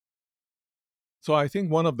So I think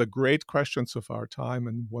one of the great questions of our time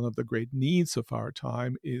and one of the great needs of our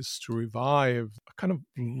time is to revive a kind of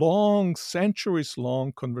long,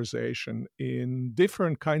 centuries-long conversation in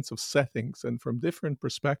different kinds of settings and from different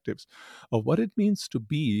perspectives of what it means to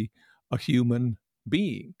be a human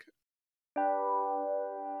being.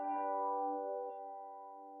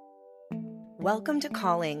 Welcome to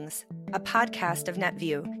Callings, a podcast of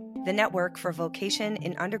NetView, the network for vocation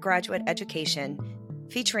in undergraduate education,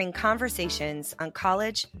 featuring conversations on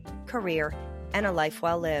college, career, and a life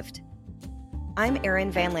well lived. I'm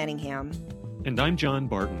Erin Van Lanningham. And I'm John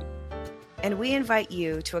Barton. And we invite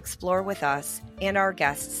you to explore with us and our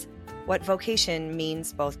guests what vocation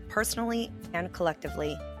means both personally and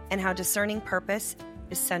collectively, and how discerning purpose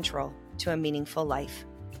is central to a meaningful life.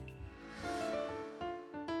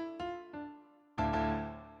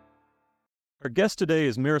 Our guest today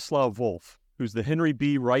is Miroslav Volf, who's the Henry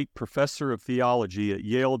B. Wright Professor of Theology at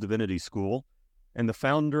Yale Divinity School and the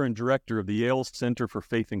founder and director of the Yale Center for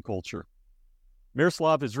Faith and Culture.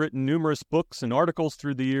 Miroslav has written numerous books and articles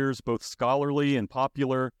through the years, both scholarly and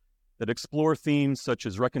popular, that explore themes such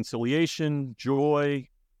as reconciliation, joy,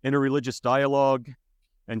 interreligious dialogue,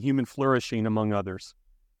 and human flourishing, among others.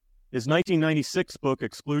 His 1996 book,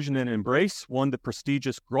 Exclusion and Embrace, won the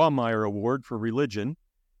prestigious Grawemeyer Award for Religion,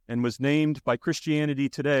 and was named by Christianity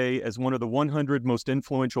Today as one of the 100 most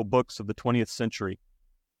influential books of the 20th century.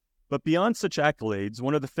 But beyond such accolades,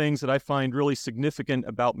 one of the things that I find really significant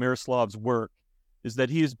about Miroslav's work is that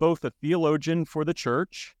he is both a theologian for the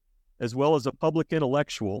church, as well as a public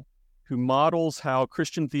intellectual who models how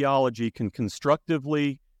Christian theology can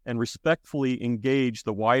constructively and respectfully engage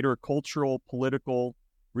the wider cultural, political,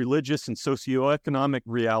 religious, and socioeconomic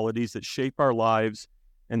realities that shape our lives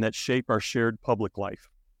and that shape our shared public life.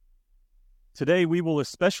 Today, we will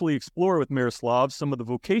especially explore with Miroslav some of the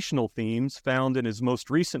vocational themes found in his most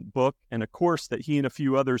recent book and a course that he and a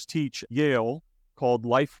few others teach at Yale called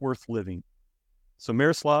Life Worth Living. So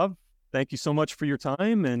Miroslav, thank you so much for your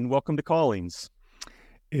time and welcome to Callings.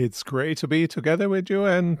 It's great to be together with you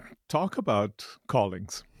and talk about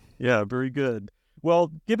callings. Yeah, very good.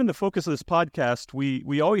 Well, given the focus of this podcast,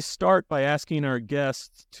 we always start by asking our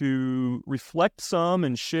guests to reflect some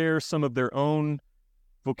and share some of their own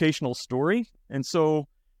vocational story. And so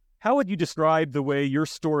how would you describe the way your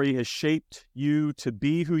story has shaped you to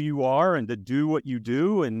be who you are and to do what you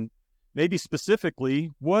do? And maybe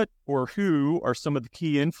specifically, what or who are some of the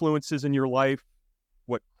key influences in your life?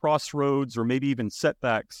 What crossroads or maybe even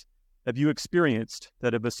setbacks have you experienced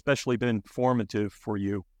that have especially been formative for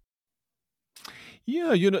you?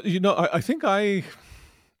 Yeah, I think I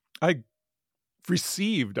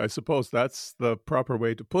received, I suppose that's the proper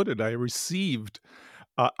way to put it. I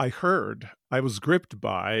was gripped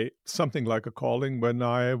by something like a calling when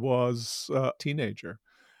I was a teenager,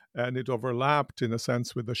 and it overlapped in a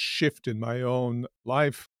sense with a shift in my own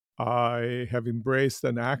life. I have embraced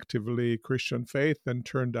an actively Christian faith and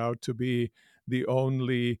turned out to be the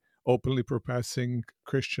only openly professing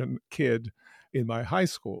Christian kid in my high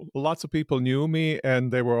school. Lots of people knew me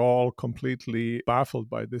and they were all completely baffled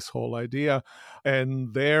by this whole idea.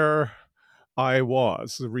 And there I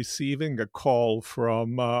was receiving a call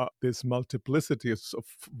from this multiplicity of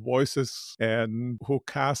voices and who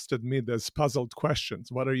cast at me these puzzled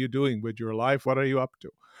questions. What are you doing with your life? What are you up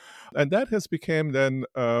to? And that has become then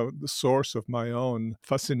the source of my own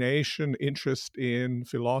fascination, interest in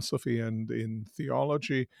philosophy and in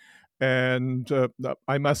theology. And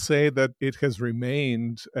I must say that it has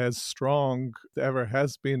remained as strong as ever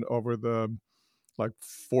has been over the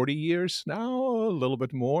 40 years now, a little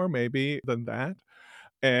bit more maybe than that.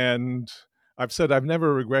 And I've said I've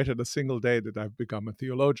never regretted a single day that I've become a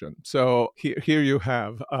theologian. So here you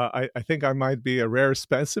have. I think I might be a rare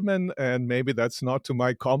specimen, and maybe that's not to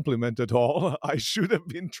my compliment at all. I should have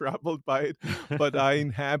been troubled by it, but I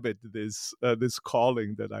inhabit this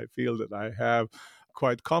calling that I feel that I have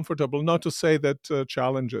quite comfortable. Not to say that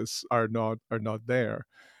challenges are not there.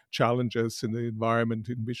 Challenges in the environment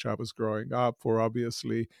in which I was growing up, for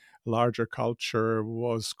obviously larger culture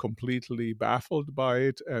was completely baffled by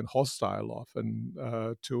it and hostile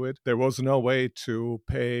often to it. There was no way to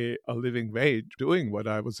pay a living wage doing what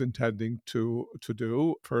I was intending to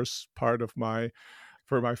do. First part of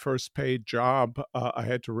for my first paid job, I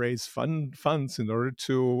had to raise funds in order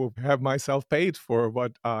to have myself paid for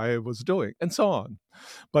what I was doing, and so on.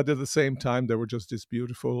 But at the same time, there were just these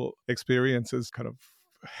beautiful experiences, kind of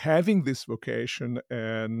having this vocation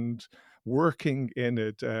and working in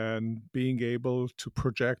it and being able to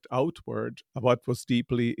project outward what was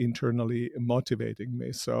deeply internally motivating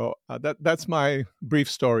me. So that's my brief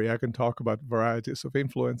story. I can talk about varieties of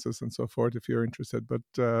influences and so forth if you're interested, but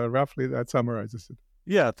roughly that summarizes it.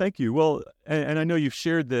 Yeah, thank you. Well, and I know you've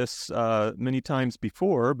shared this many times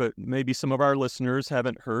before, but maybe some of our listeners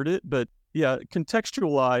haven't heard it. But yeah,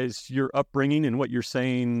 contextualize your upbringing and what you're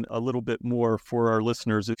saying a little bit more for our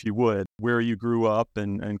listeners, if you would, where you grew up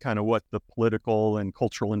and kind of what the political and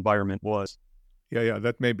cultural environment was. Yeah,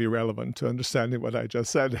 that may be relevant to understanding what I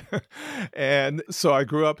just said. And so I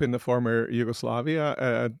grew up in the former Yugoslavia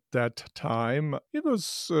at that time. It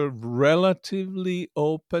was relatively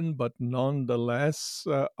open, but nonetheless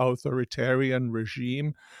authoritarian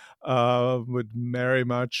regime with very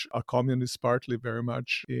much a communist party, very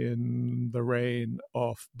much in the reign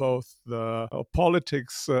of both the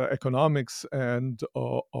politics, economics, and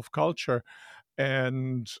of culture.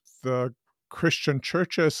 And the Christian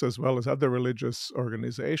churches, as well as other religious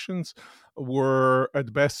organizations, were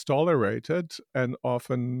at best tolerated and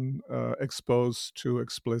often exposed to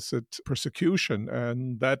explicit persecution.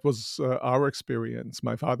 And that was our experience.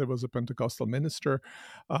 My father was a Pentecostal minister,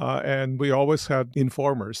 and we always had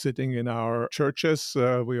informers sitting in our churches.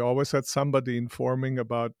 We always had somebody informing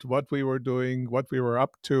about what we were doing, what we were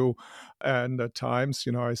up to. And at times,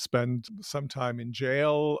 I spent some time in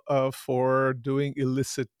jail for doing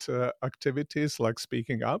illicit activities like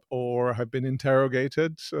speaking up, or have been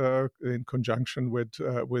interrogated in conjunction with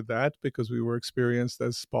that, because we were experienced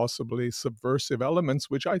as possibly subversive elements,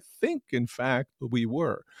 which I think, in fact, we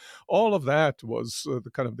were. All of that was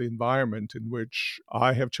the kind of the environment in which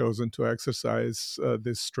I have chosen to exercise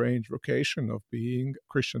this strange vocation of being a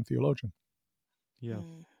Christian theologian. Yeah.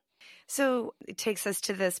 So it takes us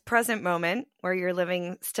to this present moment where you're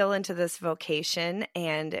living still into this vocation,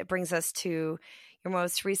 and it brings us to your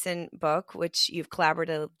most recent book, which you've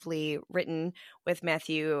collaboratively written with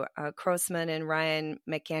Matthew Croasmun and Ryan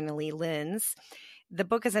McAnnally-Linz. The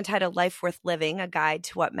book is entitled Life Worth Living, A Guide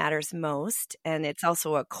to What Matters Most, and it's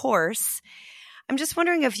also a course. I'm just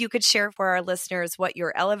wondering if you could share for our listeners what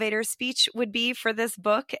your elevator speech would be for this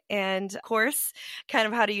book and course. Kind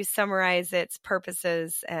of how do you summarize its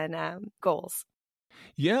purposes and goals?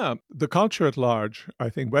 Yeah, the culture at large, I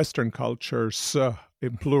think Western cultures,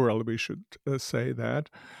 in plural, we should say that,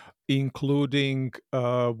 including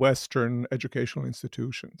Western educational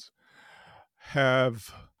institutions,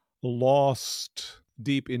 have lost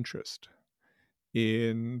deep interest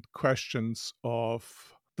in questions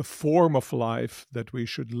of the form of life that we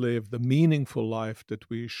should live, the meaningful life that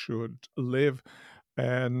we should live.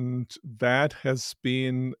 And that has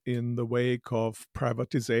been in the wake of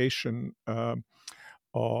privatization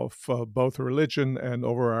of both religion and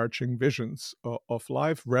overarching visions of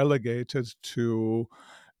life, relegated to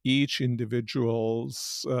each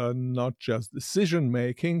individual's not just decision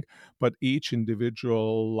making, but each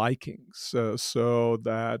individual likings, so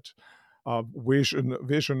that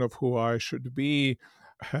vision of who I should be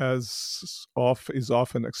is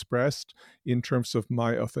often expressed in terms of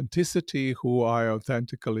my authenticity, who I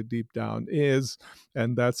authentically deep down is,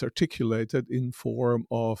 and that's articulated in form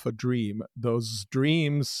of a dream. Those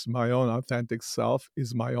dreams, my own authentic self,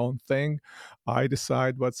 is my own thing. I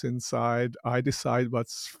decide what's inside. I decide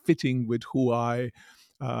what's fitting with who I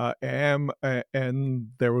am, and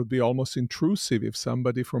there would be almost intrusive if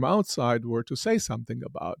somebody from outside were to say something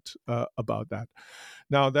about that.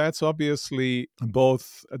 Now, that's obviously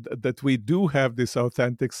both that we do have this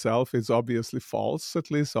authentic self is obviously false,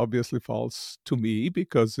 at least obviously false to me,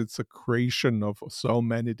 because it's a creation of so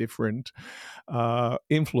many different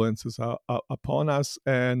influences upon us,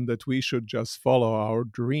 and that we should just follow our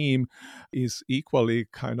dream is equally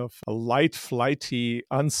kind of a light, flighty,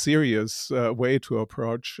 unserious way to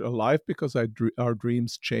approach life, because our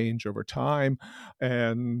dreams change over time,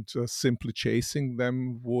 and simply chasing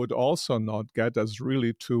them would also not get us really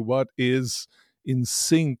to what is in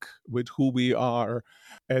sync with who we are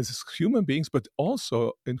as human beings, but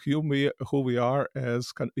also in who we are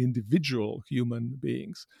as kind of individual human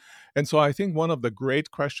beings. And so I think one of the great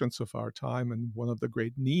questions of our time and one of the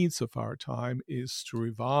great needs of our time is to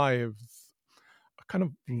revive a kind of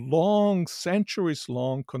long,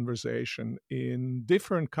 centuries-long conversation in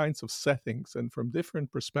different kinds of settings and from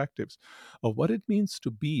different perspectives of what it means to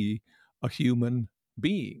be a human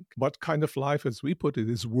being. What kind of life, as we put it,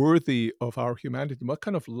 is worthy of our humanity? What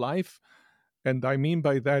kind of life, and I mean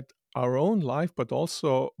by that our own life, but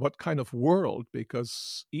also what kind of world,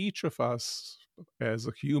 because each of us as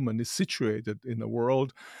a human is situated in a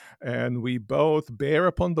world, and we both bear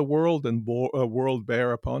upon the world and world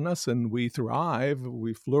bear upon us, and we thrive,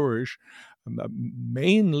 we flourish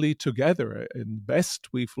mainly together. And best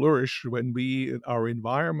we flourish when our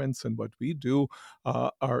environments and what we do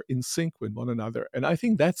are in sync with one another. And I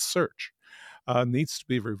think that search needs to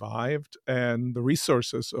be revived, and the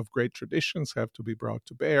resources of great traditions have to be brought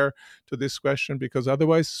to bear to this question, because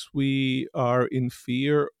otherwise we are in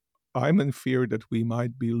fear. I'm in fear that we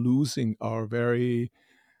might be losing our very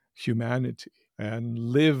humanity and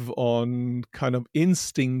live on kind of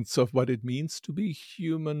instincts of what it means to be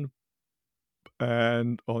human,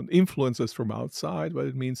 and on influences from outside what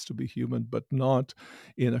it means to be human, but not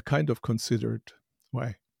in a kind of considered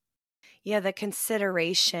way. Yeah, the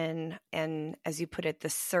consideration and, as you put it, the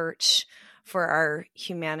search for our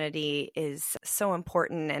humanity is so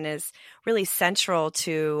important and is really central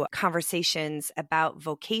to conversations about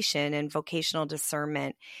vocation and vocational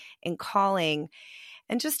discernment and calling.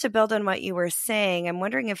 And just to build on what you were saying, I'm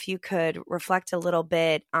wondering if you could reflect a little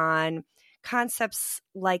bit on concepts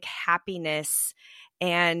like happiness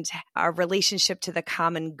and our relationship to the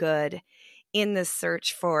common good in the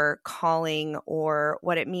search for calling, or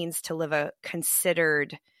what it means to live a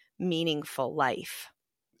considered, meaningful life.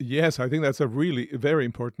 Yes, I think that's a really very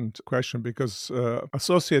important question, because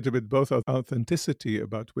associated with both authenticity,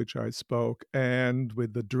 about which I spoke, and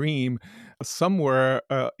with the dream, somewhere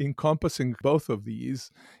encompassing both of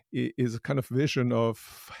these is a kind of vision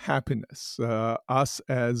of happiness, us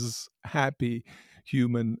as happy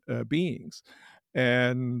human beings.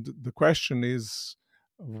 And the question is,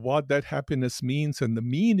 what that happiness means, and the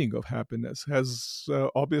meaning of happiness has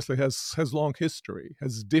obviously has long history,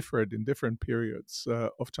 has differed in different periods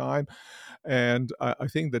of time. And I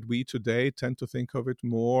think that we today tend to think of it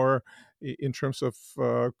more in terms of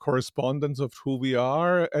correspondence of who we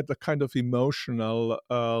are at the kind of emotional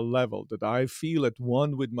level, that I feel at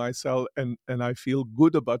one with myself, and I feel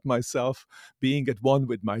good about myself being at one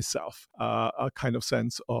with myself, a kind of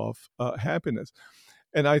sense of happiness.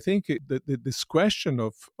 And I think this question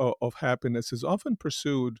of happiness is often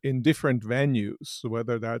pursued in different venues,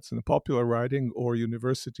 whether that's in popular writing or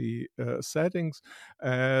university settings,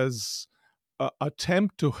 as an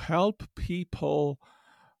attempt to help people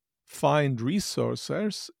find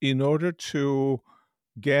resources in order to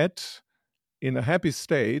get in a happy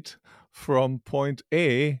state from point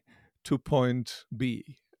A to point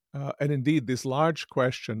B. And indeed, this large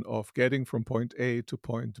question of getting from point A to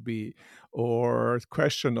point B, or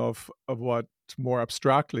question of what more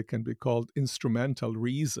abstractly can be called instrumental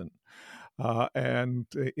reason and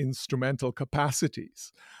instrumental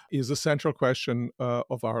capacities, is a central question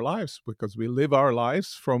of our lives, because we live our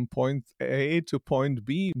lives from point A to point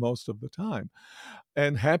B most of the time.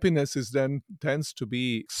 And happiness is then tends to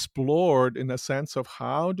be explored in a sense of,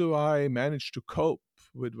 how do I manage to cope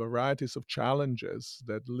with varieties of challenges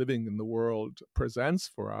that living in the world presents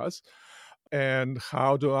for us? And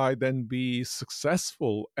how do I then be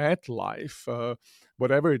successful at life,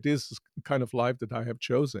 whatever it is, kind of life that I have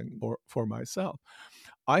chosen for myself?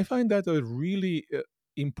 I find that a really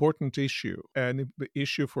important issue, and the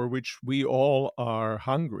issue for which we all are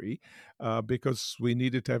hungry, because we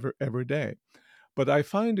need it every day. But I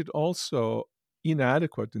find it also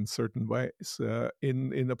inadequate in certain ways,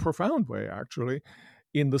 in a profound way, actually,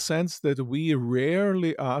 in the sense that we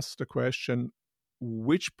rarely ask the question,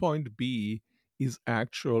 which point B is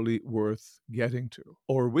actually worth getting to,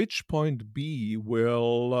 or which point B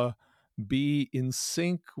will be in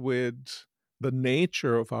sync with the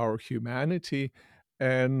nature of our humanity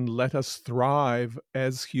and let us thrive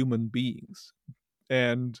as human beings.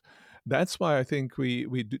 And that's why I think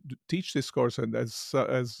we teach this course, and as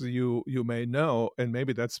you may know, and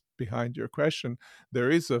maybe that's behind your question, there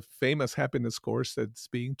is a famous happiness course that's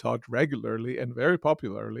being taught regularly and very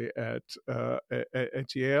popularly at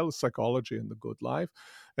Yale, Psychology and the Good Life.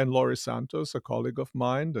 And Laurie Santos, a colleague of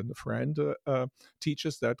mine and a friend,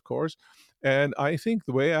 teaches that course. And I think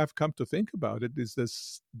the way I've come to think about it is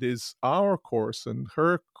this our course and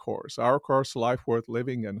her course, our course Life Worth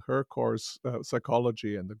Living, and her course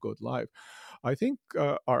Psychology and the Good Life, I think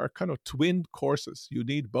are kind of twin courses. You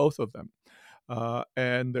need both of them.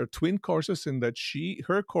 And they're twin courses in that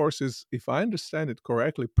her course is, if I understand it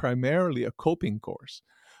correctly, primarily a coping course.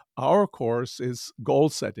 Our course is goal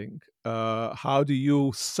setting. How do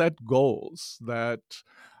you set goals that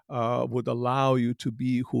would allow you to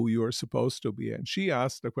be who you are supposed to be? And she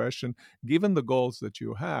asked the question, given the goals that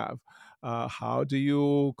you have, How do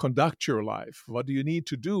you conduct your life? What do you need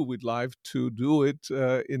to do with life to do it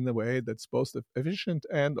in a way that's both efficient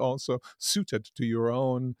and also suited to your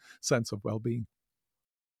own sense of well-being?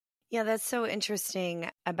 Yeah, that's so interesting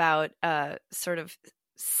about sort of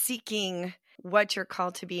seeking what you're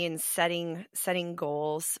called to be and setting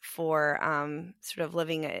goals for sort of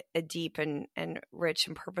living a deep and rich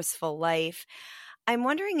and purposeful life. I'm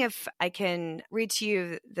wondering if I can read to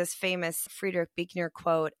you this famous Friedrich Buechner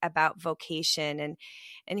quote about vocation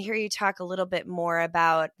and hear you talk a little bit more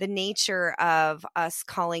about the nature of us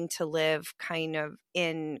calling to live kind of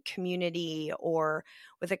in community or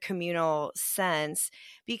with a communal sense.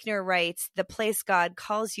 Buechner writes, "The place God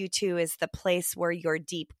calls you to is the place where your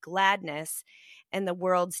deep gladness and the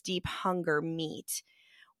world's deep hunger meet."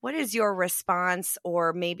 What is your response,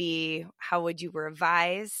 or maybe how would you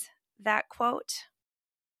revise that quote?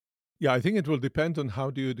 Yeah, I think it will depend on how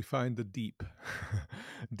do you define the deep.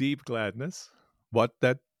 Deep gladness, what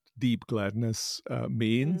that deep gladness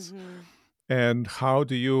means, Mm-hmm. and how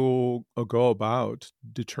do you go about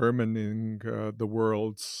determining the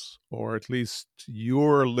world's, or at least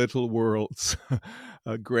your little world's,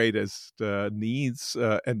 greatest needs,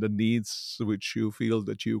 and the needs which you feel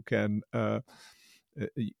that you can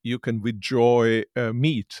with joy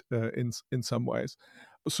meet in some ways.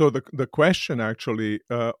 So the question actually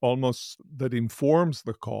almost that informs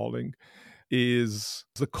the calling is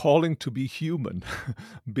the calling to be human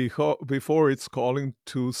before it's calling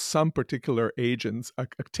to some particular agent's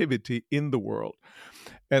activity in the world.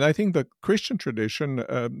 And I think the Christian tradition,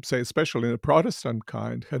 say especially in the Protestant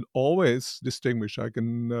kind, had always distinguished. I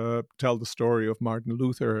can tell the story of Martin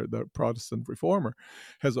Luther, the Protestant reformer,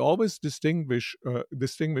 has always distinguished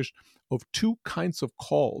of two kinds of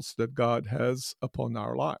calls that God has upon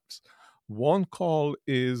our lives. One call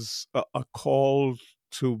is a call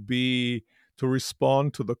to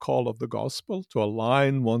respond to the call of the gospel, to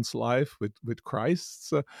align one's life with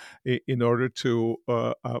Christ's, in order to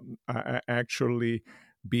actually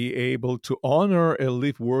be able to honor and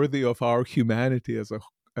live worthy of our humanity as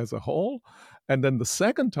a whole. And then the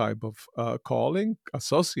second type of calling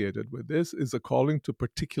associated with this is a calling to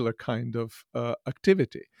particular kind of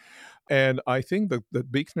activity. And I think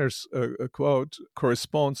that Buechner's quote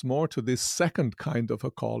corresponds more to this second kind of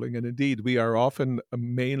a calling. And indeed, we are often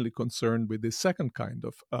mainly concerned with this second kind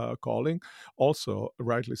of calling, also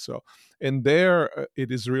rightly so. And there,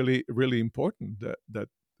 it is really, really important that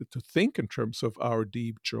to think in terms of our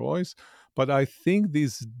deep joys. But I think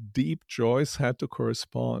these deep joys had to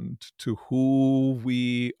correspond to who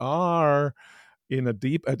we are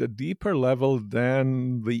at a deeper level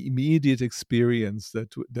than the immediate experience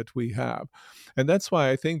that we have. And that's why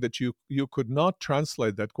I think that you could not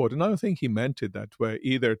translate that quote. And I don't think he meant it that way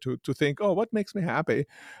either, to think, oh, what makes me happy,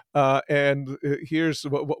 and here's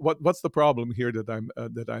what's the problem here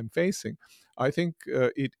that I'm facing. I think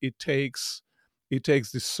it takes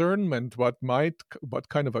discernment. What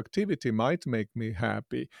kind of activity might make me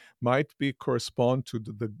happy, might be correspond to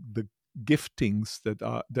the giftings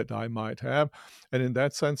that I might have. And in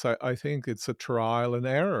that sense, I think it's a trial and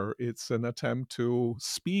error. It's an attempt to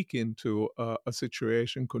speak into a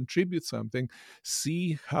situation, contribute something,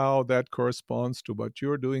 see how that corresponds to what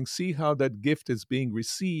you're doing, see how that gift is being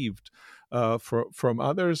received from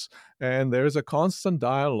others. And there's a constant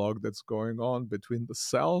dialogue that's going on between the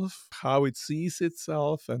self, how it sees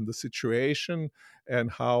itself, and the situation,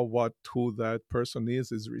 and how who that person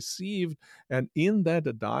is received. And in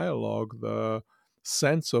that dialogue, the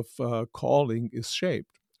sense of calling is shaped.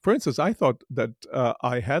 For instance, I thought that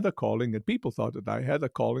I had a calling, and people thought that I had a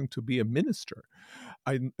calling to be a minister.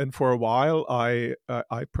 And for a while, I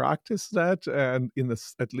practiced that, and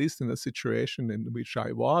at least in the situation in which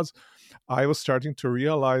I was starting to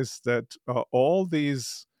realize that all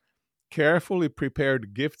these carefully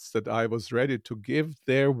prepared gifts that I was ready to give,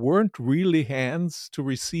 there weren't really hands to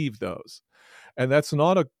receive those. And that's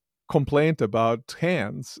not a complaint about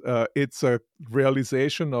hands. It's a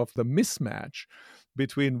realization of the mismatch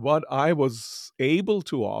between what I was able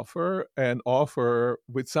to offer, and offer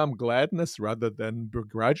with some gladness rather than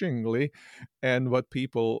begrudgingly, and what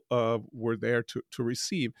people were there to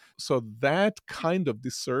receive. So that kind of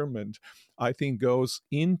discernment, I think, goes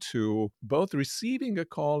into both receiving a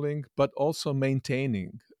calling, but also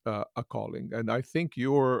maintaining a calling. And I think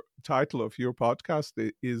your title of your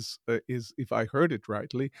podcast is if I heard it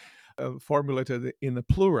rightly, formulated in a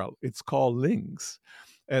plural. It's callings.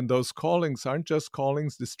 And those callings aren't just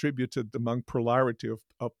callings distributed among plurality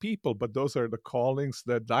of people, but those are the callings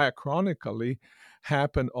that diachronically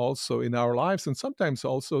happen also in our lives, and sometimes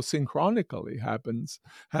also synchronically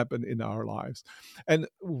happen in our lives. And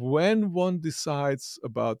when one decides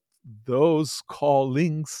about those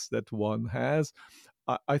callings that one has,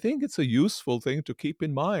 I think it's a useful thing to keep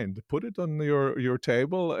in mind. Put it on your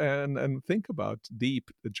table and think about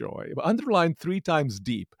deep joy. Underline 3 times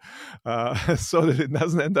deep, so that it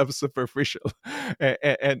doesn't end up superficial,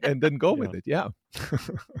 and then go with it. Yeah.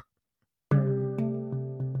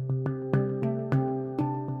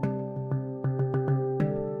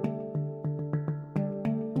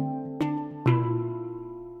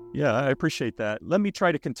 Yeah, I appreciate that. Let me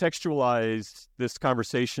try to contextualize this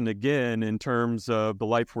conversation again in terms of the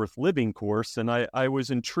Life Worth Living course. And I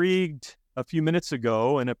was intrigued a few minutes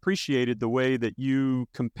ago and appreciated the way that you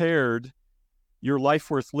compared your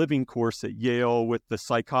Life Worth Living course at Yale with the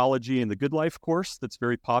psychology and the Good Life course that's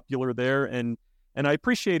very popular there. And I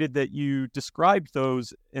appreciated that you described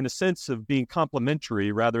those in a sense of being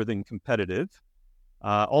complementary rather than competitive,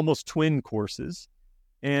 almost twin courses.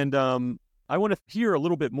 And I want to hear a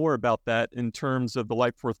little bit more about that in terms of the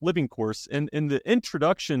Life Worth Living course. And in the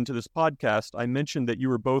introduction to this podcast, I mentioned that you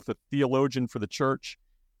were both a theologian for the church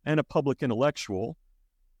and a public intellectual.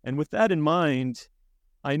 And with that in mind,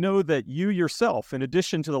 I know that you yourself, in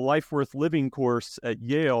addition to the Life Worth Living course at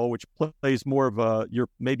Yale, which plays more of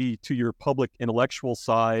maybe to your public intellectual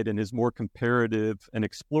side and is more comparative and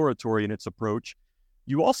exploratory in its approach,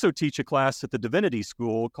 you also teach a class at the Divinity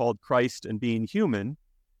School called Christ and Being Human,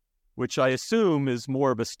 which I assume is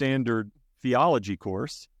more of a standard theology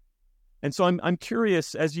course. And so I'm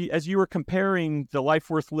curious, as you were comparing the Life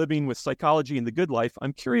Worth Living with psychology and the Good Life,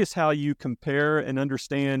 I'm curious how you compare and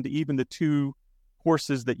understand even the two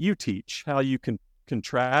courses that you teach, how you can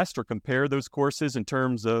contrast or compare those courses in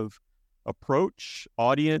terms of approach,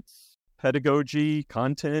 audience, pedagogy,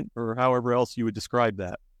 content, or however else you would describe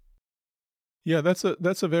that. Yeah, that's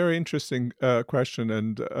a very interesting question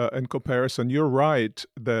and comparison. You're right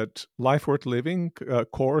that Life Worth Living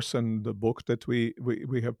course and the book that we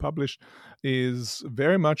have published is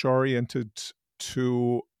very much oriented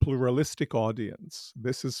to pluralistic audience.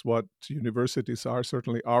 This is what universities are.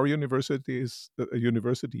 Certainly our university is a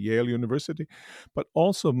university, Yale University, but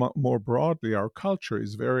also more broadly, our culture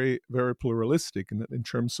is very, very pluralistic in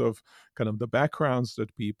terms of kind of the backgrounds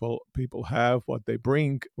that people have, what they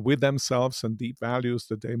bring with themselves, and deep values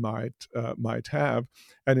that they might have.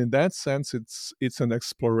 And in that sense, it's an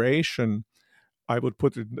exploration. I would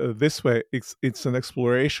put it this way: it's an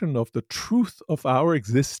exploration of the truth of our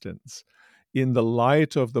existence in the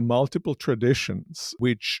light of the multiple traditions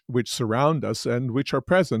which surround us and which are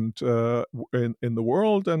present in the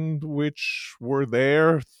world and which were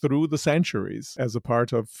there through the centuries as a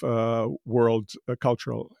part of world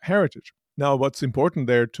cultural heritage. Now, what's important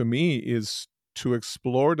there to me is to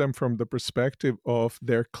explore them from the perspective of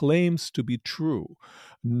their claims to be true,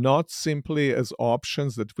 not simply as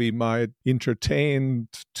options that we might entertain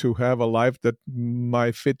to have a life that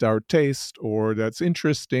might fit our taste or that's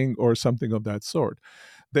interesting or something of that sort.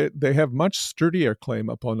 They have much sturdier claim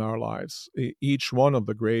upon our lives. Each one of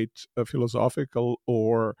the great philosophical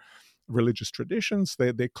or religious traditions,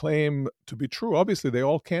 they claim to be true. Obviously, they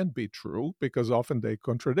all can't be true because often they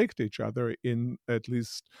contradict each other in at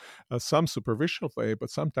least some superficial way, but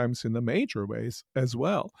sometimes in the major ways as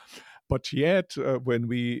well. But yet, when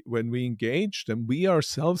we engage them, we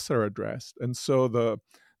ourselves are addressed. And so the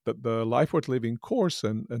Life Worth Living course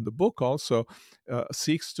and the book also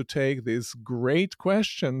seeks to take these great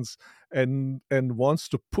questions and wants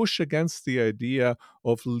to push against the idea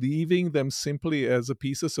of leaving them simply as a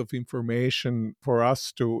pieces of information for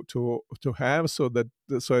us to have, so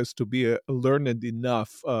as to be learned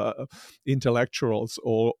enough intellectuals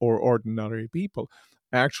or ordinary people.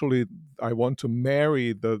 Actually, I want to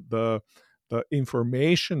marry the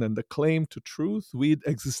information and the claim to truth with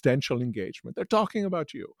existential engagement. They're talking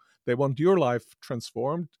about you. They want your life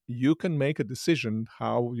transformed. You can make a decision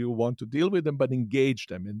how you want to deal with them, but engage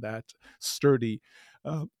them in that sturdy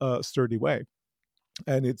way.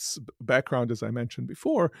 And its background, as I mentioned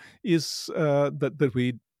before, is that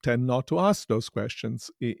we tend not to ask those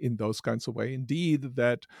questions in those kinds of way. Indeed,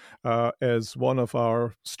 that as one of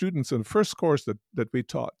our students in the first course that we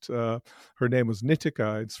taught, her name was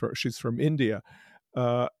Nitika. She's from India.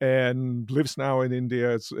 And lives now in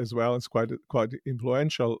India as well. It's quite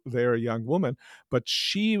influential there, a young woman. But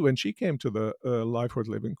when she came to the Life Worth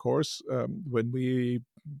Living course, when we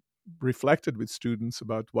reflected with students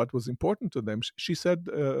about what was important to them, she said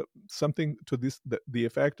something to the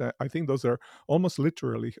effect. I think those are almost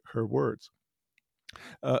literally her words.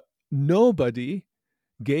 Nobody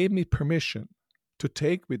gave me permission to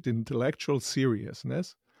take with intellectual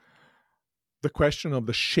seriousness the question of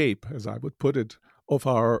the shape, as I would put it, of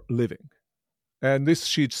our living. And this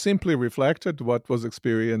sheet simply reflected what was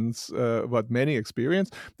what many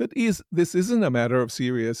experienced. This isn't a matter of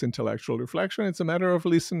serious intellectual reflection. It's a matter of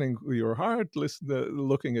listening to your heart,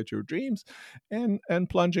 looking at your dreams, and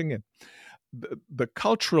plunging in. The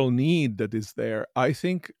cultural need that is there, I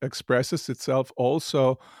think, expresses itself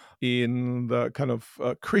also in the kind of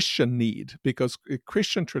Christian need, because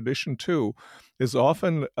Christian tradition too is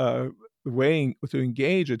often the way to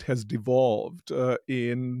engage. It has devolved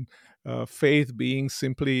in faith being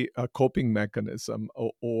simply a coping mechanism,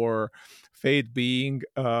 or faith being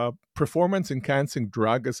a performance-enhancing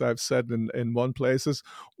drug, as I've said in one places,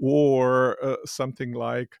 or something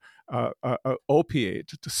like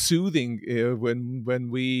opiate, soothing when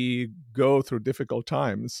we go through difficult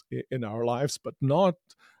times in our lives, but not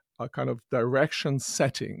a kind of direction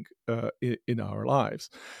setting in our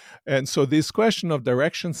lives. And so this question of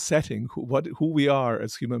direction setting, who we are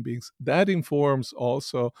as human beings, that informs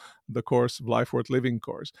also the course of Life Worth Living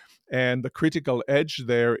course. And the critical edge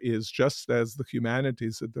there is, just as the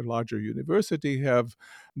humanities at the larger university have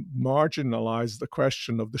marginalized the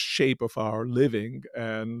question of the shape of our living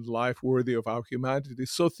and life worthy of our humanity,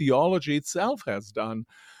 so theology itself has done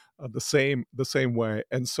the same way.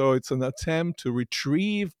 And so it's an attempt to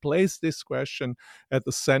place this question at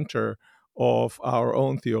the center of our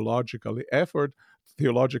own theological effort.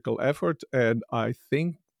 And I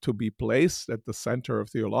think to be placed at the center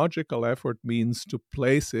of theological effort means to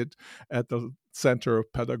place it at the center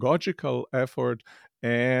of pedagogical effort,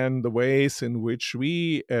 and the ways in which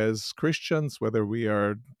we as Christians, whether we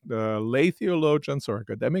are lay theologians or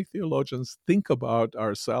academic theologians, think about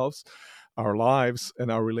ourselves, our lives, and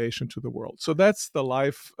our relation to the world. So that's the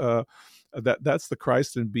life, that's the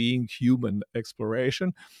Christ in being human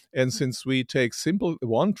exploration. And since we take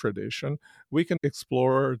one tradition, we can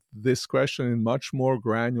explore this question in much more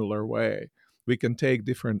granular way. We can take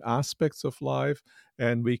different aspects of life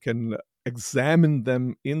and we can examine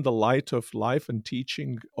them in the light of life and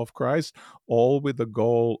teaching of Christ, all with the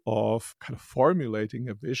goal of kind of formulating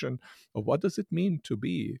a vision of what does it mean to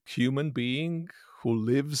be a human being who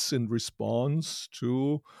lives in response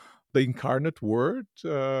to the incarnate Word,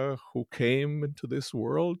 who came into this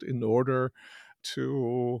world in order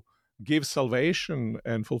to give salvation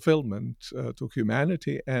and fulfillment to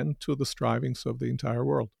humanity and to the strivings of the entire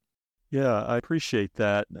world. Yeah, I appreciate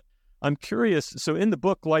that. I'm curious. So in the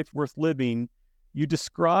book, Life Worth Living, you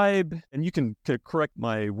describe, and you can correct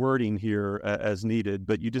my wording here as needed,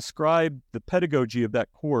 but you describe the pedagogy of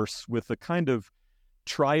that course with a kind of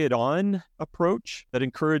try it on approach that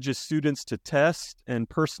encourages students to test and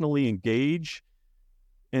personally engage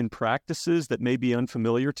in practices that may be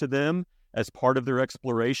unfamiliar to them as part of their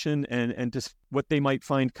exploration, and just what they might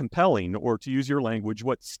find compelling, or to use your language,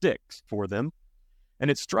 what sticks for them. And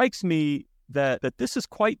it strikes me that this is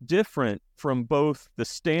quite different from both the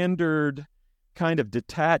standard kind of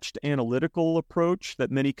detached analytical approach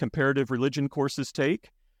that many comparative religion courses take,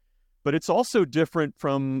 but it's also different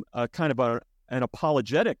from a kind of an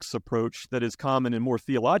apologetics approach that is common in more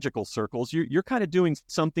theological circles. You're kind of doing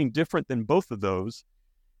something different than both of those.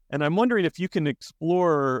 And I'm wondering if you can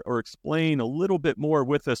explore or explain a little bit more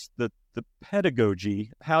with us the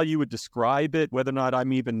pedagogy, how you would describe it, whether or not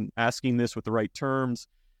I'm even asking this with the right terms,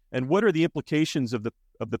 and what are the implications of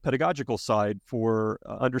the pedagogical side for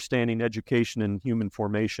understanding education and human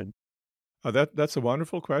formation? That's a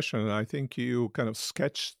wonderful question, and I think you kind of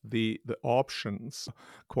sketched the options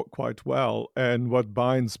quite well. And what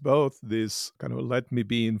binds both this kind of let me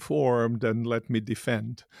be informed and let me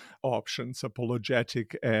defend options,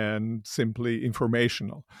 apologetic and simply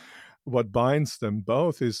informational. What binds them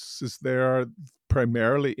both is they are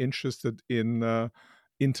primarily interested in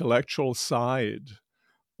intellectual side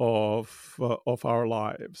of our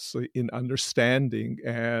lives, in understanding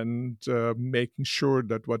and making sure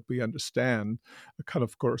that what we understand kind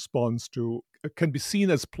of corresponds to, can be seen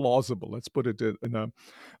as plausible. Let's put it in a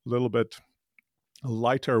little bit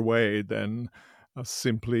lighter way than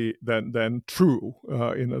true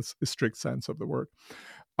in a strict sense of the word.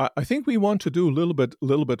 I think we want to do a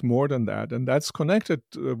little bit more than that, and that's connected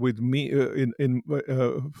with me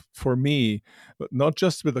for me, but not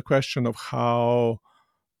just with the question of how.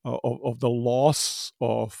 Of the loss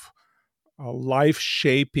of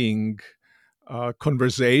life-shaping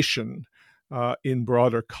conversation in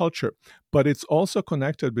broader culture. But it's also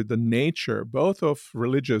connected with the nature, both of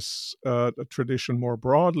religious tradition more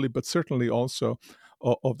broadly, but certainly also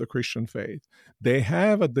of the Christian faith. They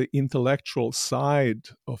have the intellectual side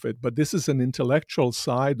of it, but this is an intellectual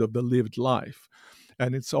side of the lived life.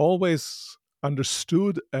 And it's always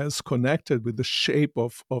understood as connected with the shape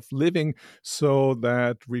of living, so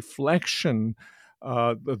that reflection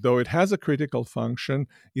though it has a critical function,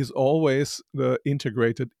 is always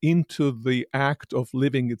integrated into the act of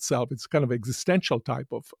living itself. It's kind of existential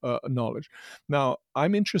type of knowledge. Now,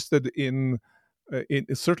 I'm interested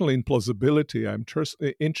certainly in plausibility. I'm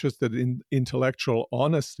interested in intellectual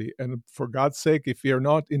honesty. And for God's sake, if we are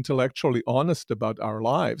not intellectually honest about our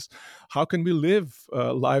lives, how can we live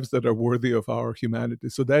lives that are worthy of our humanity?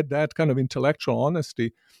 So that kind of intellectual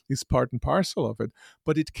honesty is part and parcel of it.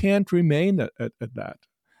 But it can't remain at that.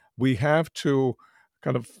 We have to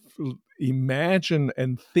kind of imagine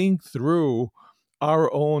and think through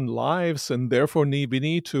our own lives, and therefore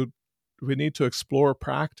we need to explore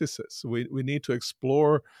practices. We need to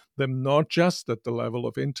explore them not just at the level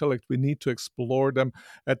of intellect. We need to explore them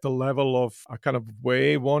at the level of a kind of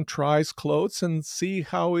way one tries clothes and see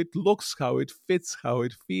how it looks, how it fits, how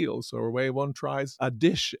it feels, or way one tries a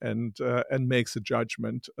dish and makes a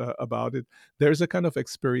judgment about it. There's a kind of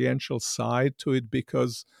experiential side to it,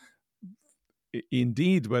 because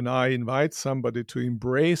indeed, when I invite somebody to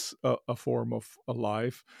embrace a form of a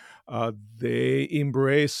life, they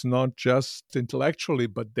embrace not just intellectually,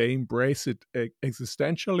 but they embrace it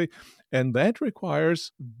existentially. And that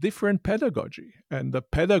requires different pedagogy. And the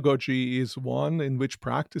pedagogy is one in which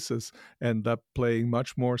practices end up playing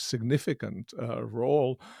much more significant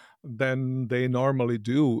role than they normally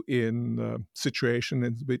do in situations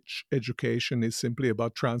in which education is simply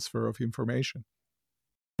about transfer of information.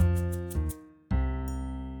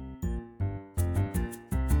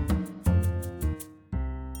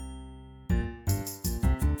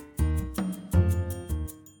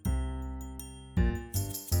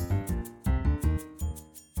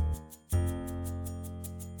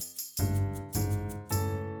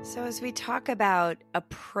 So as we talk about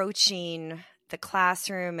approaching the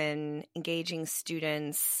classroom and engaging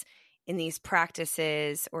students in these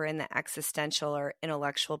practices or in the existential or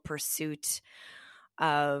intellectual pursuit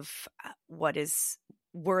of what is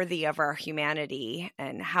worthy of our humanity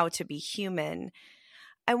and how to be human,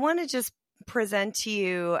 I want to just present to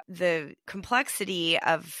you the complexity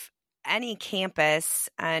of any campus,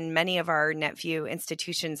 and many of our NetView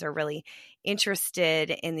institutions are really interested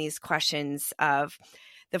in these questions of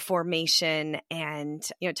the formation and,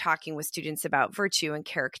 talking with students about virtue and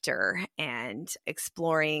character and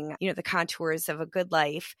exploring, the contours of a good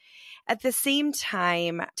life. At the same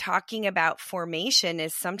time, talking about formation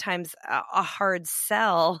is sometimes a hard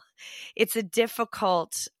sell. It's a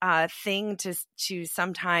difficult thing to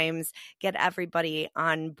sometimes get everybody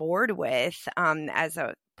on board with as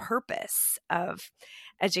a purpose of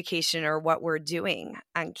education or what we're doing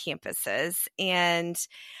on campuses. And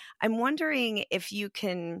I'm wondering if you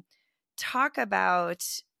can talk about,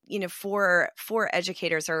 for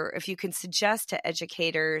educators, or if you can suggest to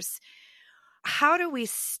educators, how do we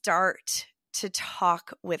start to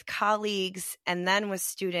talk with colleagues and then with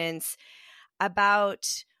students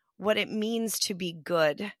about what it means to be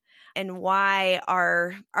good and why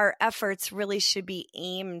our efforts really should be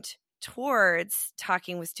aimed towards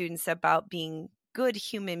talking with students about being good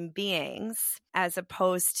human beings as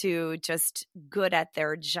opposed to just good at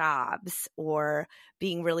their jobs or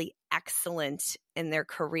being really excellent in their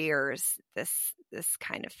careers, this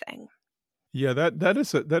kind of thing? Yeah,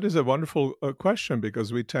 that is a wonderful question,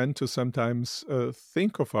 because we tend to sometimes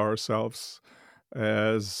think of ourselves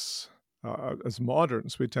as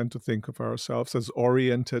moderns. We tend to think of ourselves as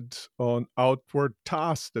oriented on outward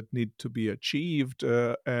tasks that need to be achieved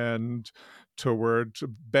and toward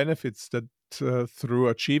benefits that through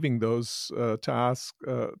achieving those tasks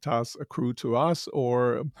accrue to us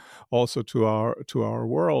or also to our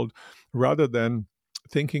world, rather than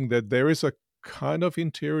thinking that there is a kind of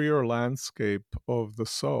interior landscape of the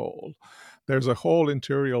soul. There's a whole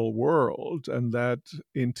interior world, and that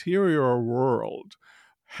interior world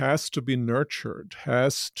has to be nurtured,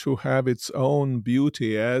 has to have its own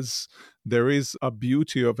beauty, as there is a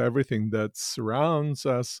beauty of everything that surrounds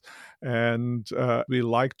us. And we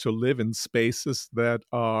like to live in spaces that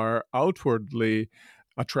are outwardly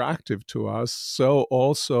attractive to us. So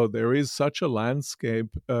also there is such a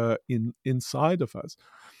landscape inside of us.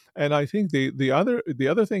 And I think the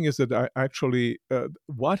other thing is that actually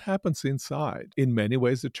what happens inside in many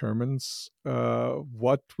ways determines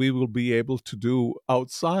what we will be able to do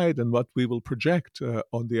outside and what we will project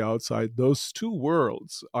on the outside. Those two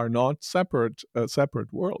worlds are not separate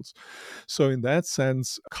worlds. So in that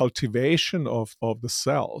sense, cultivation of the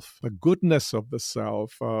self, the goodness of the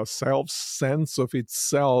self, self's sense of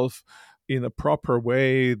itself in a proper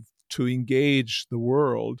way to engage the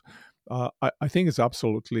world, I think it's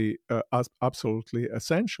absolutely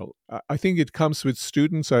essential. I think it comes with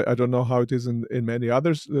students. I don't know how it is in many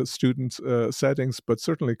other student settings, but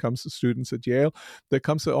certainly comes to students at Yale. That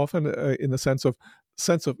comes often in a sense of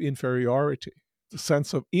inferiority, the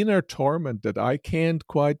sense of inner torment that I can't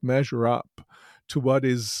quite measure up to what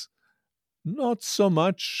is not so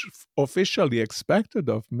much officially expected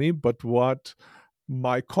of me, but what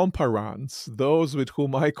my comparants, those with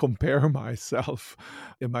whom I compare myself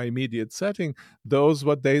in my immediate setting, those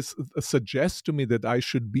what they suggest to me that I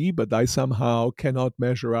should be, but I somehow cannot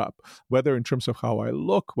measure up, whether in terms of how I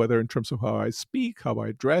look, whether in terms of how I speak, how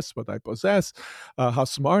I dress, what I possess, how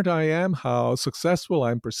smart I am, how successful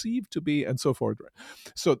I'm perceived to be, and so forth.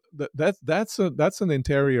 So that's an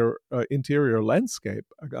interior landscape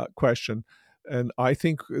question, and I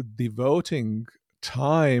think devoting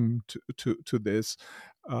time to this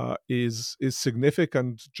is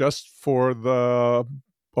significant just for the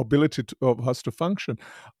ability of us to function.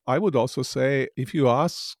 I would also say, if you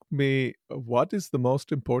ask me what is the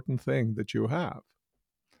most important thing that you have,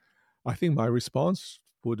 I think my response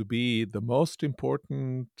would be the most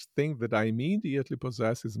important thing that I immediately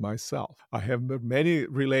possess is myself. I have many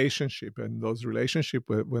relationships, and those relationships,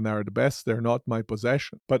 when they're the best, they're not my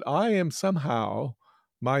possession. But I am somehow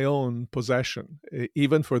my own possession.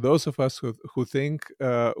 Even for those of us who think,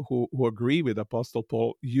 who agree with Apostle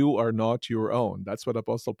Paul, you are not your own. That's what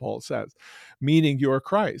Apostle Paul says, meaning you are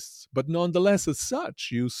Christ's. But nonetheless, as such,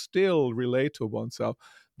 you still relate to oneself.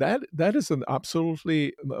 That is an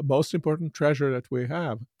absolutely most important treasure that we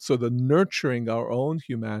have. So the nurturing our own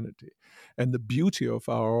humanity and the beauty of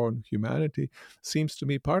our own humanity seems to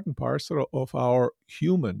me part and parcel of our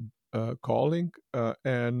human calling,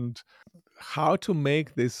 and how to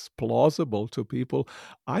make this plausible to people.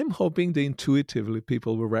 I'm hoping that intuitively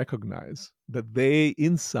people will recognize that they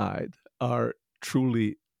inside are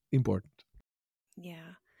truly important.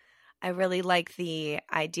 Yeah. I really like the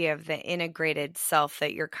idea of the integrated self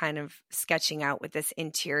that you're kind of sketching out with this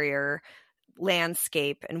interior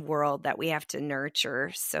landscape and world that we have to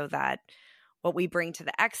nurture, so that what we bring to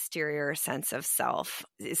the exterior sense of self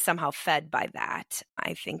is somehow fed by that,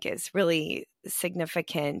 I think is really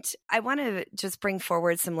significant. I want to just bring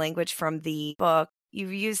forward some language from the book.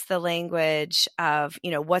 You've used the language of,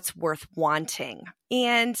 what's worth wanting.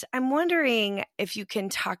 And I'm wondering if you can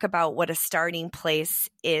talk about what a starting place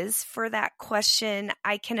is for that question.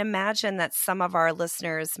 I can imagine that some of our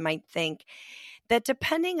listeners might think that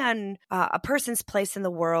depending on a person's place in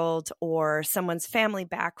the world, or someone's family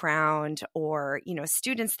background, or,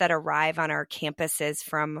 students that arrive on our campuses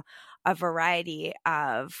from a variety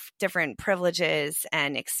of different privileges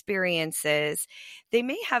and experiences, they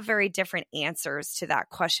may have very different answers to that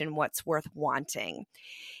question, what's worth wanting.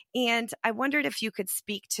 And I wondered if you could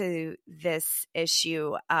speak to this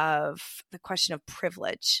issue of the question of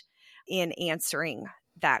privilege in answering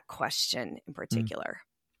that question in particular.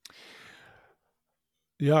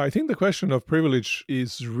 Yeah, I think the question of privilege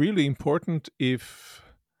is really important if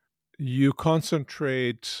you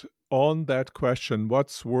concentrate on that question,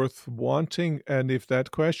 what's worth wanting, and if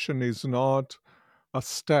that question is not a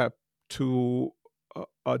step to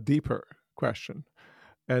a deeper question,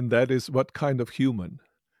 and that is, what kind of human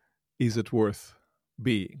is it worth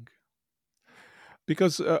being?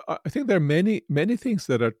 Because I think there are many things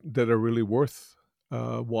that are really worth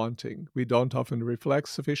wanting. We don't often reflect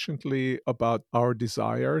sufficiently about our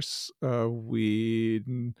desires. We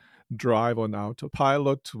drive on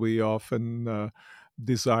autopilot. We often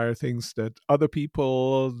desire things that other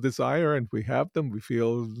people desire, and we have them. We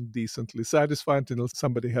feel decently satisfied until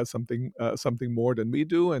somebody has something more than we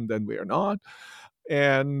do, and then we are not.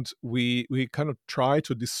 And we kind of try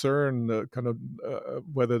to discern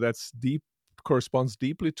whether that's corresponds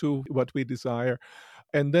deeply to what we desire.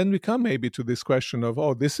 And then we come maybe to this question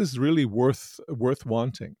of, this is really worth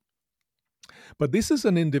wanting. But this is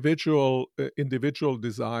an individual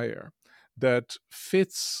desire that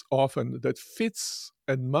fits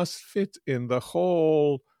and must fit in the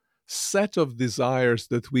whole set of desires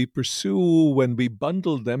that we pursue. When we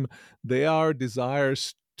bundle them, they are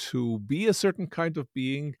desires to be a certain kind of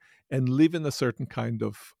being and live in a certain kind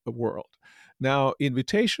of world. Now,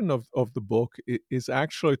 invitation of the book is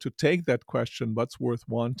actually to take that question, what's worth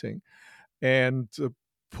wanting, and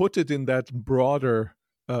put it in that broader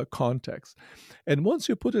context. And once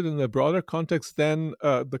you put it in a broader context, then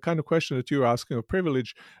the kind of question that you're asking of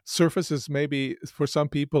privilege surfaces maybe for some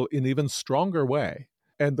people in even stronger way.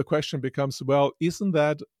 And the question becomes, well, isn't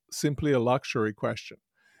that simply a luxury question?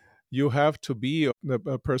 You have to be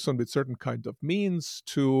a person with certain kind of means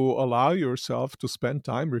to allow yourself to spend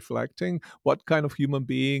time reflecting, what kind of human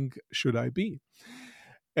being should I be?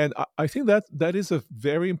 And I think that is a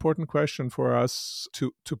very important question for us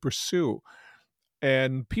to pursue.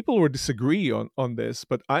 And people will disagree on this,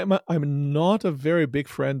 but I'm not a very big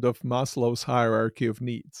friend of Maslow's hierarchy of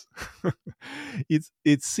needs.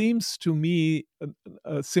 It seems to me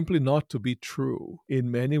simply not to be true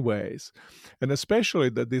in many ways, and especially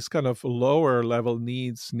that these kind of lower level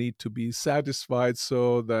needs need to be satisfied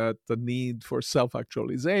so that the need for self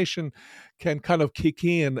actualization can kind of kick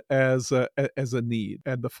in as a need.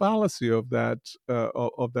 And the fallacy of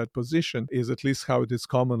that position is, at least how it is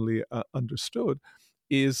commonly understood,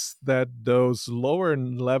 is that those lower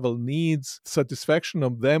level needs, satisfaction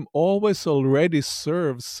of them always already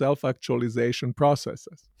serves self-actualization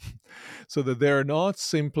processes. So that they're not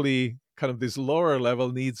simply kind of these lower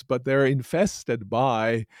level needs, but they're infested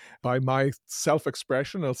by my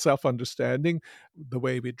self-expression or self-understanding, the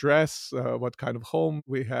way we dress, what kind of home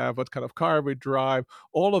we have, what kind of car we drive.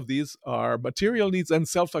 All of these are material needs and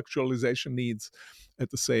self-actualization needs at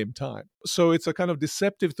the same time. So it's a kind of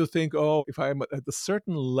deceptive to think, oh, if I'm at a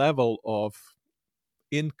certain level of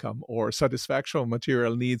income or satisfaction of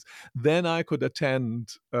material needs, then I could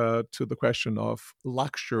attend to the question of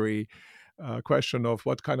luxury, question of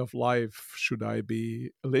what kind of life should I be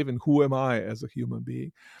living? Who am I as a human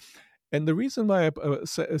being? And the reason why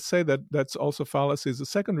I say that that's also fallacy is the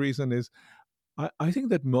second reason is I think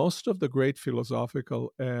that most of the great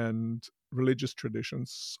philosophical and religious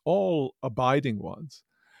traditions, all abiding ones,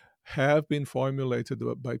 have been formulated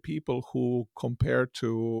by people who, compared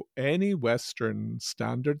to any Western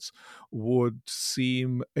standards, would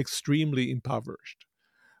seem extremely impoverished,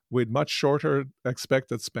 with much shorter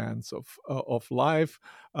expected spans of life,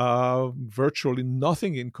 virtually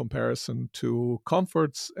nothing in comparison to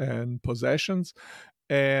comforts and possessions.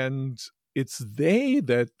 And it's they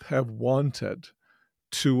that have wanted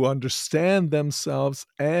to understand themselves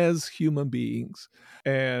as human beings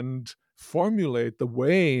and formulate the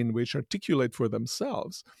way in which articulate for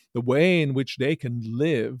themselves the way in which they can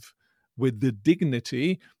live with the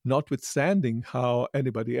dignity, notwithstanding how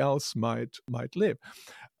anybody else might live.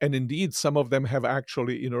 And indeed, some of them have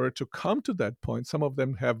actually, in order to come to that point, some of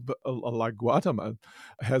them have, like Guatemala,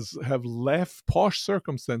 have left posh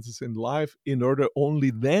circumstances in life in order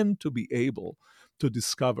only then to be able to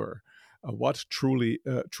discover what truly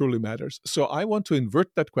matters. So I want to invert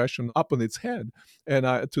that question up on its head,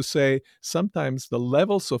 and to say sometimes the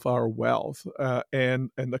levels of our wealth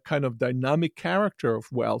and the kind of dynamic character of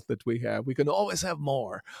wealth that we can always have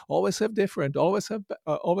more, always have different, always have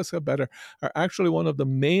better, are actually one of the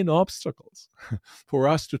main obstacles for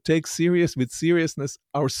us to take with seriousness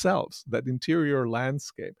ourselves, that interior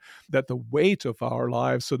landscape, that the weight of our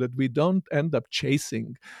lives, so that we don't end up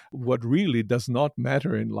chasing what really does not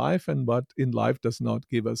matter in life and what in life does not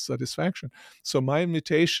give us satisfaction. So my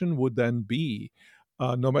invitation would then be,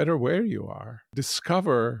 no matter where you are,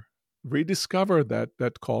 rediscover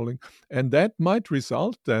that calling. And that might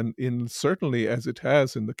result then in, certainly as it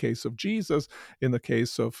has in the case of Jesus, in the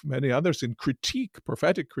case of many others, in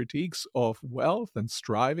prophetic critiques of wealth and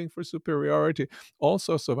striving for superiority, all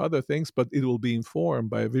sorts of other things, but it will be informed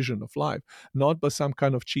by a vision of life, not by some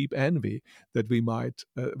kind of cheap envy that we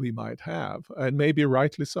might have, and maybe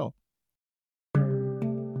rightly so.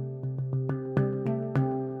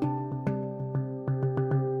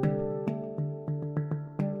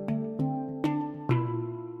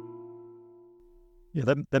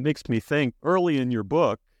 Yeah, that makes me think. Early in your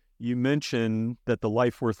book, you mentioned that the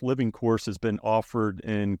Life Worth Living course has been offered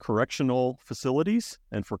in correctional facilities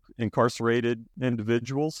and for incarcerated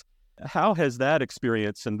individuals. How has that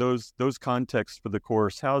experience and those contexts for the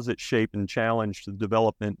course, how has it shaped and challenged the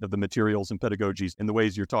development of the materials and pedagogies in the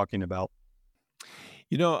ways you're talking about?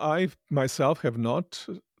 I myself have not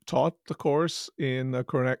taught the course in a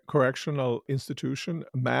correctional institution.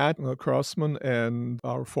 Matt Croasmun and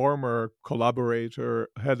our former collaborator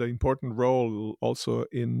had an important role also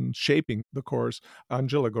in shaping the course.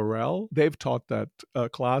 Angela Gorel, they've taught that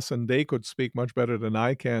class, and they could speak much better than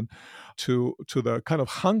I can to the kind of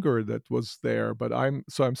hunger that was there. But I'm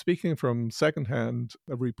speaking from secondhand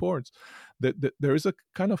reports that there is a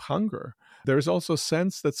kind of hunger. There is also a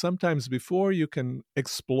sense that sometimes before you can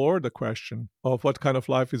explore the question of what kind of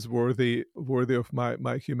life is worthy of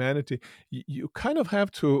my humanity, you kind of have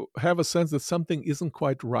to have a sense that something isn't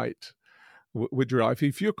quite right with your life.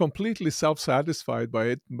 If you're completely self-satisfied by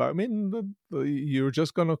it, I mean, you're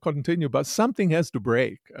just going to continue, but something has to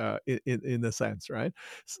break in a sense, right?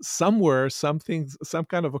 Somewhere, some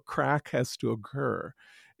kind of a crack has to occur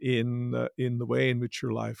in the way in which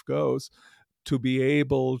your life goes, to be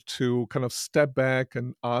able to kind of step back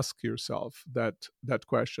and ask yourself that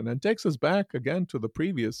question. And takes us back again to the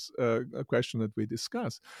previous question that we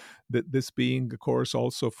discussed, that this being a course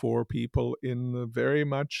also for people in very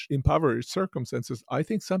much impoverished circumstances. I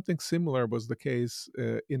think something similar was the case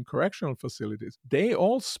in correctional facilities. They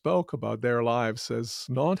all spoke about their lives as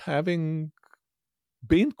not having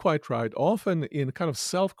been quite right, often in kind of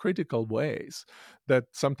self-critical ways that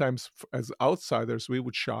sometimes as outsiders we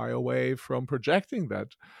would shy away from projecting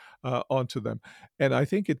that onto them. And I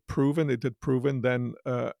think it had proven then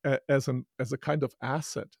as a kind of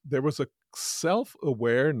asset. There was a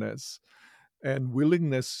self-awareness and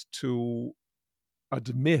willingness to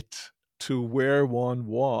admit to where one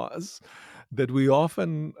was that we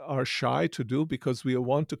often are shy to do because we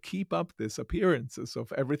want to keep up these appearances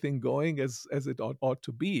of everything going as it ought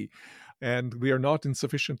to be. And we are not in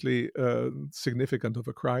sufficiently significant of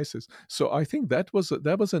a crisis. So I think that was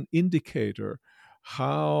an indicator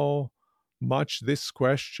how much this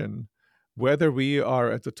question, whether we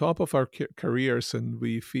are at the top of our careers and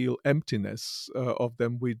we feel emptiness of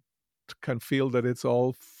them, we can feel that it's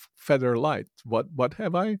all feather light. What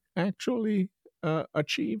have I actually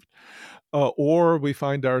achieved? Or we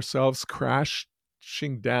find ourselves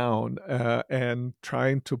crashing down and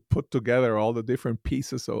trying to put together all the different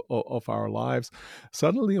pieces of our lives.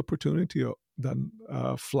 Suddenly opportunity then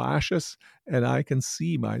flashes, and I can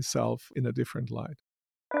see myself in a different light.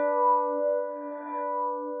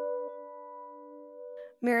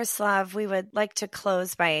 Miroslav, we would like to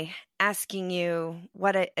close by asking you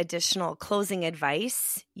what additional closing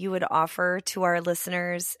advice you would offer to our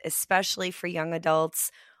listeners, especially for young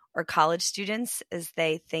adults or college students as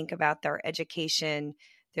they think about their education,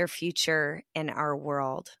 their future, and our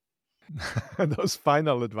world. Those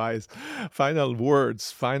final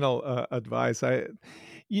words, final advice.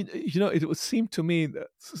 It would seem to me that,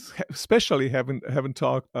 especially having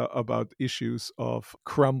talked about issues of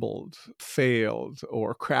crumbled, failed,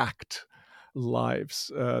 or cracked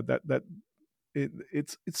lives, that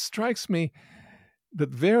it strikes me that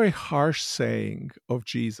very harsh saying of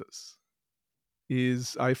Jesus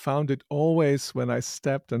is, I found it always when I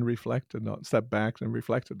stepped back and reflected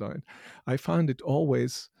on it, I found it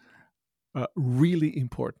always really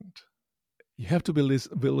important. You have to be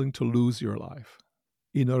willing to lose your life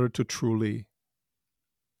in order to truly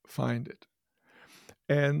find it.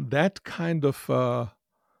 And that kind of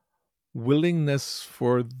willingness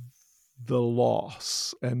for the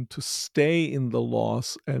loss and to stay in the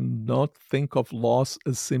loss and not think of loss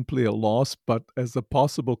as simply a loss, but as a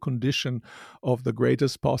possible condition of the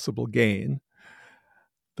greatest possible gain,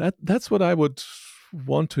 that's what I would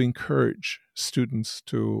want to encourage students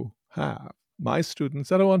to have. My students,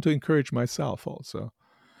 that I want to encourage myself also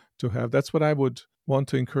to have. That's what I would want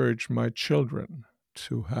to encourage my children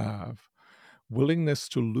to have. Willingness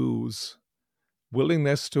to lose,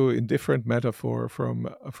 willingness to, in different metaphor from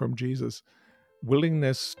Jesus,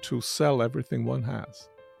 willingness to sell everything one has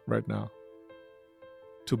right now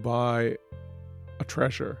to buy a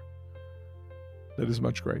treasure that is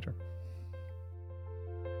much greater.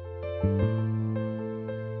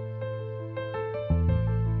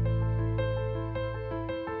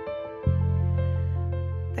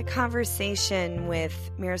 The conversation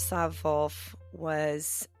with Miroslav Volf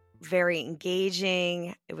was very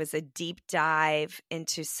engaging. It was a deep dive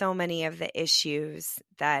into so many of the issues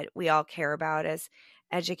that we all care about as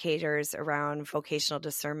educators around vocational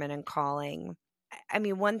discernment and calling. I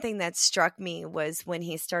mean, one thing that struck me was when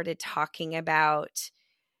he started talking about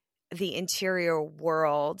the interior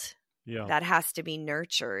world that has to be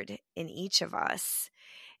nurtured in each of us.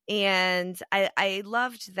 And I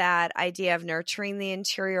loved that idea of nurturing the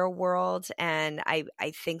interior world. And I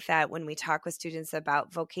think that when we talk with students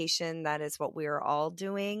about vocation, that is what we are all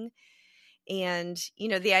doing. And,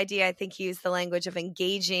 the idea, I think he used the language of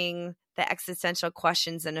engaging the existential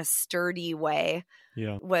questions in a sturdy way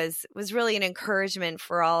was really an encouragement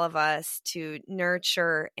for all of us to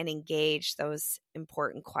nurture and engage those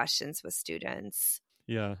important questions with students.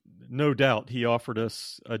 Yeah, no doubt he offered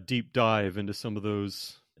us a deep dive into some of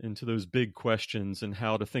those big questions and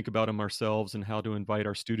how to think about them ourselves and how to invite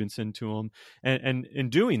our students into them. And in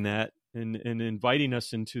doing that and inviting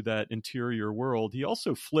us into that interior world, he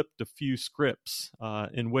also flipped a few scripts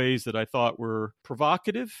in ways that I thought were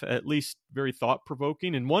provocative, at least very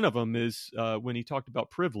thought-provoking. And one of them is when he talked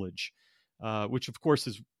about privilege, which of course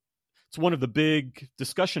it's one of the big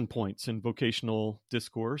discussion points in vocational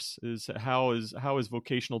discourse, is how is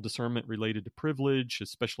vocational discernment related to privilege,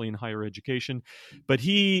 especially in higher education. But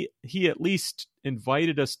he at least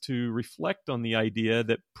invited us to reflect on the idea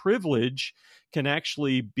that privilege can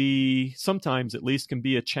actually be, sometimes at least, can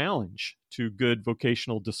be a challenge to good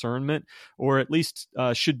vocational discernment, or at least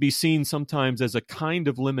should be seen sometimes as a kind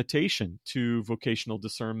of limitation to vocational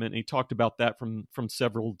discernment. And he talked about that from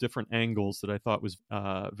several different angles that I thought was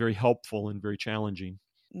very helpful and very challenging.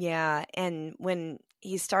 Yeah, and when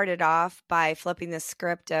he started off by flipping the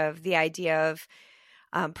script of the idea of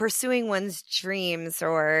pursuing one's dreams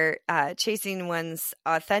or chasing one's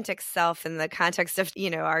authentic self in the context of,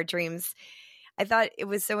 our dreams, I thought it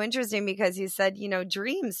was so interesting because he said,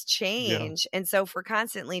 dreams change. Yeah. And so if we're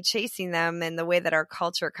constantly chasing them in the way that our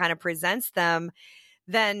culture kind of presents them,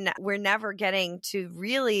 then we're never getting to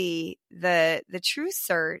really the true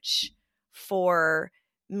search for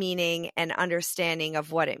meaning and understanding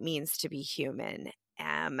of what it means to be human.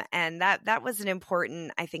 And that was an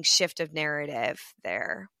important, I think, shift of narrative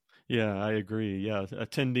there. Yeah, I agree. Yeah,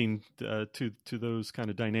 attending to those kind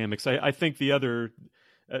of dynamics. I think the other,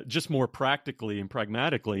 just more practically and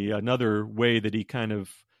pragmatically, another way that he kind of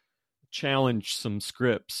challenged some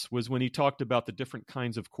scripts was when he talked about the different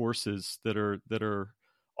kinds of courses that are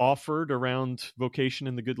offered around vocation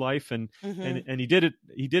and the good life, and he did it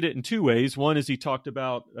in two ways. One is he talked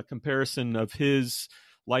about a comparison of his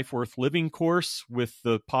Life Worth Living course with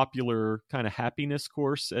the popular kind of happiness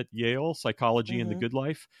course at Yale, Psychology and the Good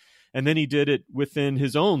Life. And then he did it within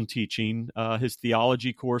his own teaching, his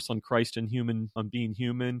theology course on Christ and on being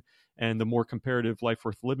human, and the more comparative Life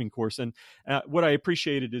Worth Living course. And what I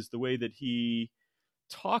appreciated is the way that he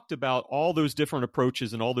talked about all those different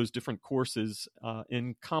approaches and all those different courses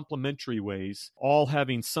in complementary ways, all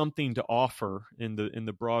having something to offer in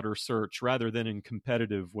the broader search, rather than in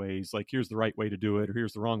competitive ways, like here's the right way to do it or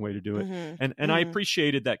here's the wrong way to do it. And I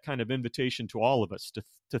appreciated that kind of invitation to all of us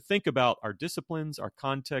to think about our disciplines, our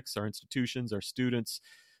contexts, our institutions, our students,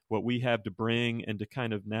 what we have to bring, and to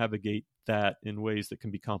kind of navigate that in ways that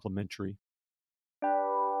can be complementary.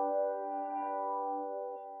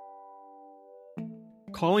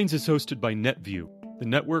 Callings is hosted by NetView, the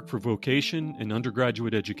Network for Vocation and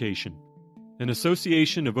Undergraduate Education, an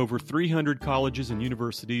association of over 300 colleges and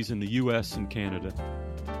universities in the U.S. and Canada.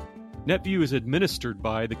 NetView is administered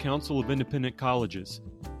by the Council of Independent Colleges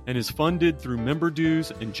and is funded through member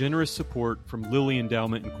dues and generous support from Lilly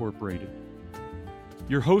Endowment Incorporated.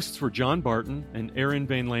 Your hosts were John Barton and Aaron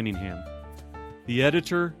Van Lanningham. The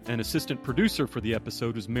editor and assistant producer for the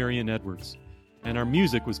episode was Marion Edwards, and our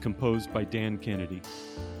music was composed by Dan Kennedy.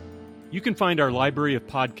 You can find our library of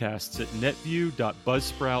podcasts at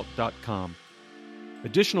netview.buzzsprout.com.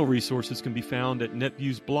 Additional resources can be found at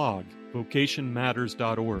NetView's blog,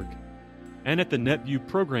 vocationmatters.org, and at the NetView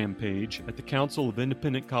program page at the Council of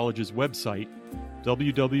Independent Colleges website,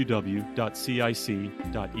 www.cic.edu.